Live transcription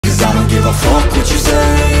I don't give a fuck what you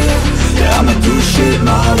say. Yeah, I'ma do shit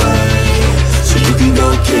my way. So you can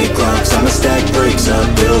go kick rocks, I'ma stack bricks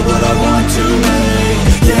up, build what I want to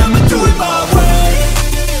make. Yeah, I'ma do it my way.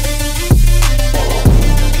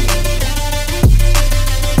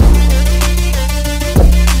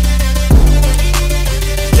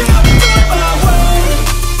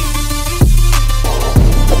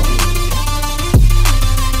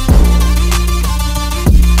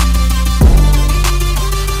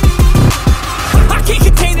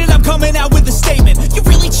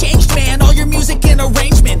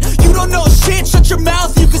 Your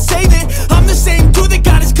mouth, you can save it. I'm the same dude that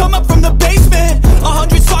got his come up from the basement.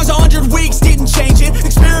 100 songs, 100 weeks, didn't change it.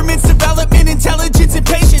 Experiments, development, intelligence and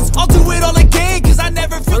patience. I'll do it all again, cause I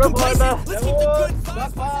never feel complacent. Let's keep the good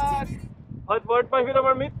vibes. Heute wollten wir euch wieder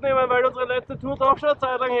mal mitnehmen, weil unsere letzte Tour doch schon eine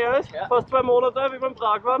Zeit lang her ist. Ja. Fast 2 Monate, wie wir in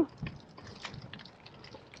Prag waren.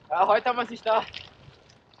 Ja, heute haben wir sich da.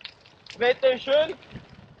 Das Wetter ist schön.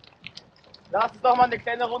 Lass uns doch mal eine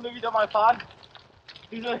kleine Runde wieder mal fahren.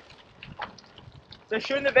 Das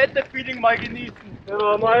schöne Wetterfeeling mal genießen.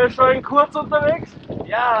 Genau, mal schon in kurz unterwegs.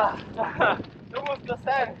 Ja, so muss das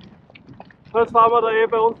sein. Jetzt fahren wir da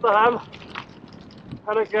bei uns daheim.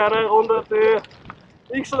 Eine kleine Runde,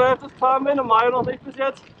 die ich schon öfters gefahren bin und Mario noch nicht bis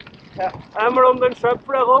jetzt. Ja. Einmal um den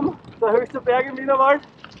Schöpfl herum, der höchste Berg im Wienerwald.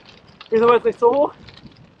 Ist aber jetzt nicht so hoch.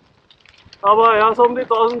 Aber ja, so um die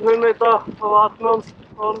 1000 Höhenmeter erwarten uns.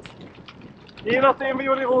 Und je nachdem wie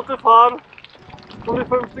wir die Route fahren, um die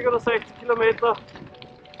 50 oder 60 Kilometer.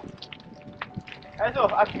 Also,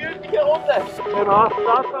 eine gemütliche Runde. Genau,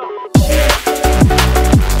 Starter.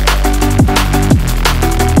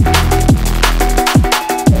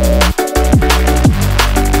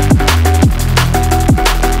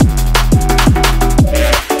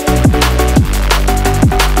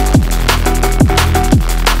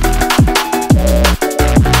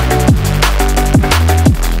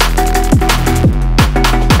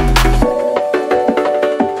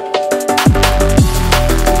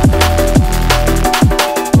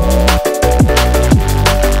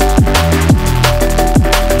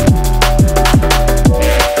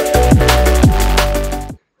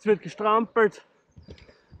 Es wird gestrampelt,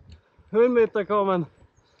 Höhenmeter kommen.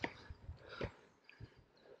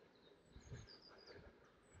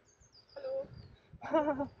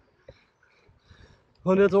 Hallo.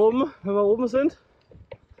 Und jetzt oben, wenn wir oben sind,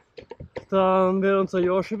 dann wird unser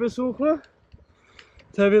Yoshi besuchen.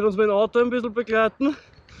 Der wird uns mit dem Auto ein bisschen begleiten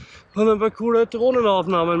und ein paar coole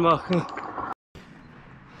Drohnenaufnahmen machen.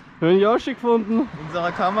 Wir haben Yoshi gefunden.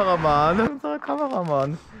 Unser Kameramann.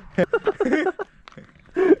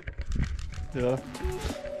 Ja,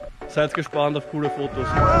 seid gespannt auf coole Fotos.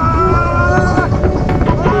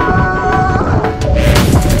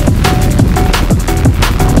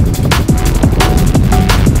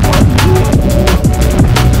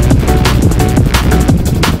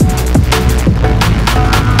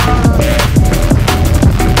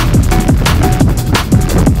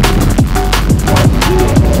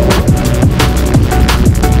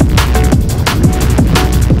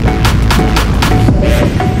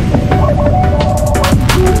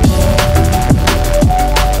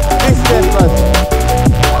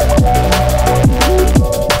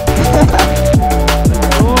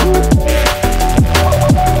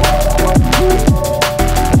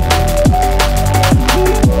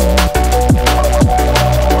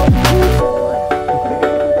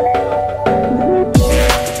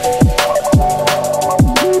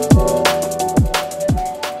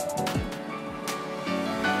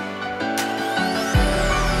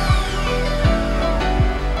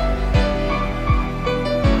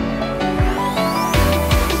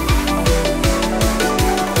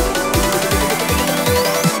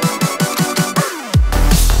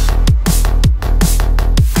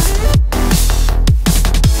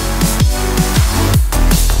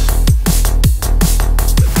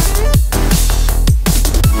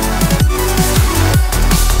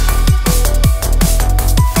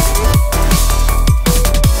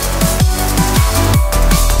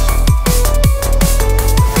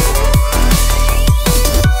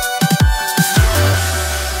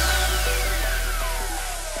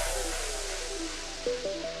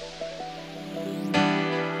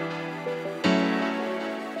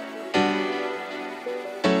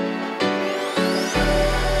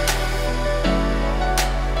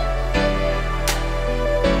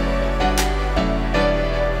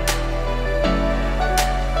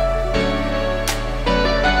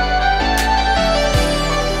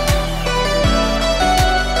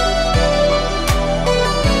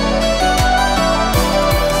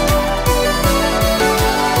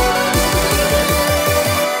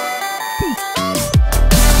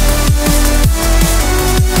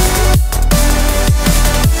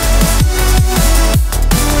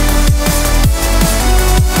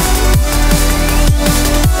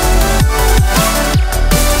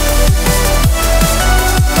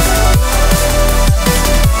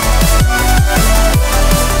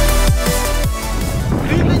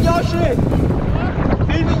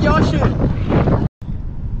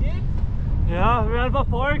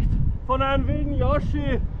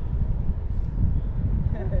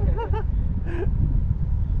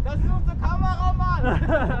 Das ist unser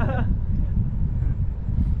Kameramann!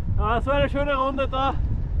 Aber es war eine schöne Runde da.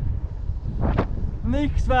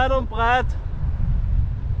 Nichts weit und breit.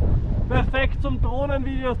 Perfekt zum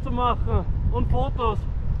Drohnenvideos zu machen und Fotos.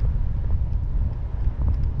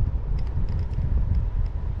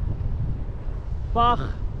 Bach.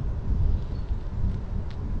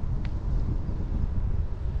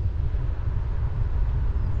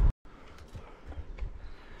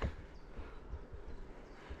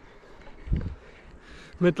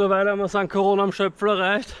 Mittlerweile haben wir St. Corona am Schöpfl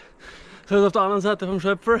erreicht. Das heißt auf der anderen Seite vom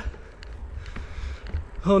Schöpfl.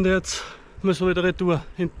 Und jetzt müssen wir wieder retour,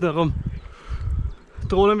 hinten herum.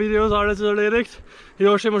 Drohnenvideos, alles ist erledigt.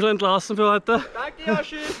 Yoshi haben wir schon entlassen für heute. Danke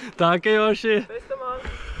Yoshi! Danke Yoshi! Bester Mann!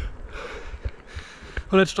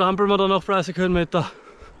 Und jetzt strampeln wir da noch 30 Höhenmeter.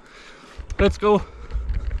 Let's go!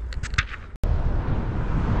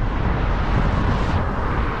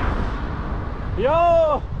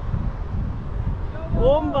 Jo!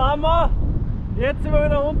 Oben waren wir, jetzt sind wir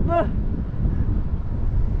wieder unten.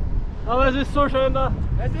 Aber es ist so schön da.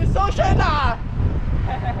 Es ist so schön da!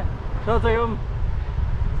 Schaut euch um.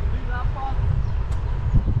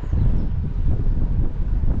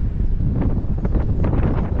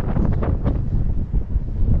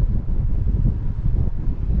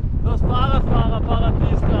 Das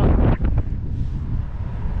Fahrradfahrerparadies da.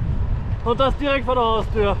 Und das direkt vor der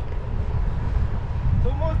Haustür. So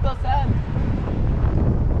muss das sein.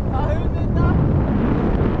 Höhenmeter.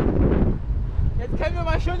 Jetzt können wir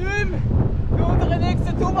mal schon üben für unsere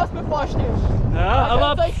nächste Tour, was bevorsteht. Ja,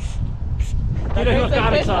 aber geht euch noch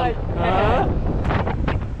gar nichts an. Ja.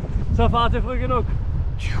 So, fahrt ihr früh genug.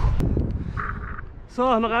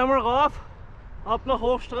 So, noch einmal rauf, ab nach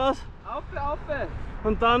Hochstraße Auf.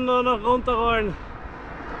 und dann nur noch runterrollen.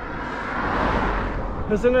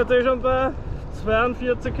 Wir sind jetzt eh schon bei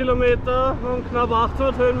 42 Kilometer und knapp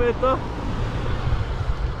 800 Höhenmeter.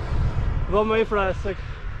 Waren wir eh fleißig.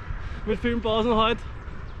 Mit vielen Pausen heute.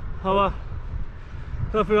 Aber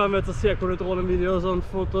dafür haben wir jetzt sehr coole Drohnenvideos und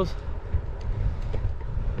Fotos.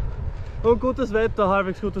 Und gutes Wetter,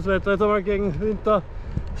 halbwegs gutes Wetter. Jetzt einmal gegen Winter.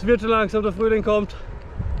 Es wird schon langsam, der Frühling kommt.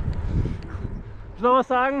 Noch was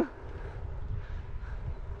sagen?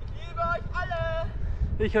 Ich liebe euch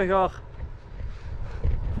alle! Ich euch auch.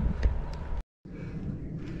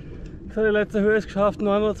 So, die letzte Höhe ist geschafft,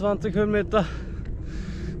 920 Höhenmeter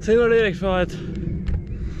sind erledigt für heute.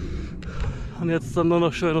 Und jetzt dann nur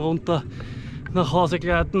noch schön runter nach Hause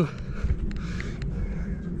gleiten.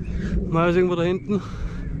 Mal ist irgendwo da hinten.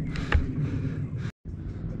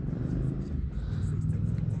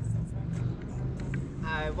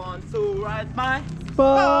 I want to ride my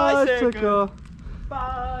Bicycle.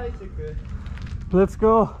 bicycle. Let's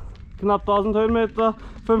go. Knapp 1000 Höhenmeter,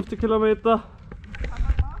 50 Kilometer.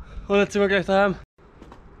 Und jetzt sind wir gleich daheim.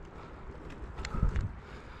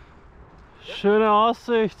 Schöne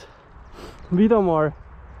Aussicht. Wieder mal.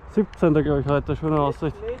 17. glaube ich heute, schöne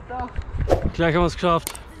Aussicht. Gleich haben wir es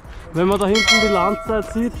geschafft. Wenn man da hinten die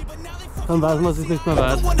Landzeit sieht, dann weiß man, es ist nicht mehr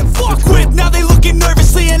weit. Now they looking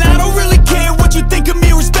nervously and I don't really care what you think of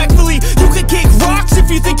me respectfully. You can kick rocks if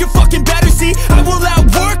you think you're fucking better. See, I will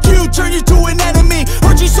outwork you, turn you to an enemy.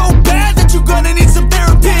 Hurt you so bad that you're gonna need some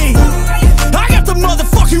therapy. I got the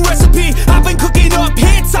motherfucking recipe. I've been cooking up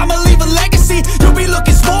hits, I'ma leave a legacy. You'll be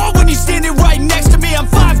looking small when you're standing right next to me. I'm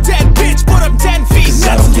 5'10", bitch, but I'm 10 feet Cause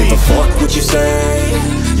I next don't to give me. a fuck what you say.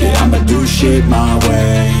 Yeah, I'ma do shit my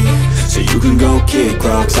way. So you can go kick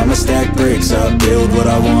rocks, I'ma stack bricks up, build what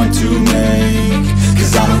I want to make.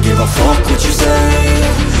 Cause I don't give a fuck what you say.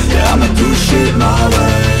 Yeah, I'ma do shit my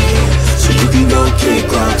way. So you can go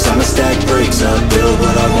kick rocks, I'ma stack bricks up, build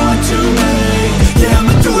what I want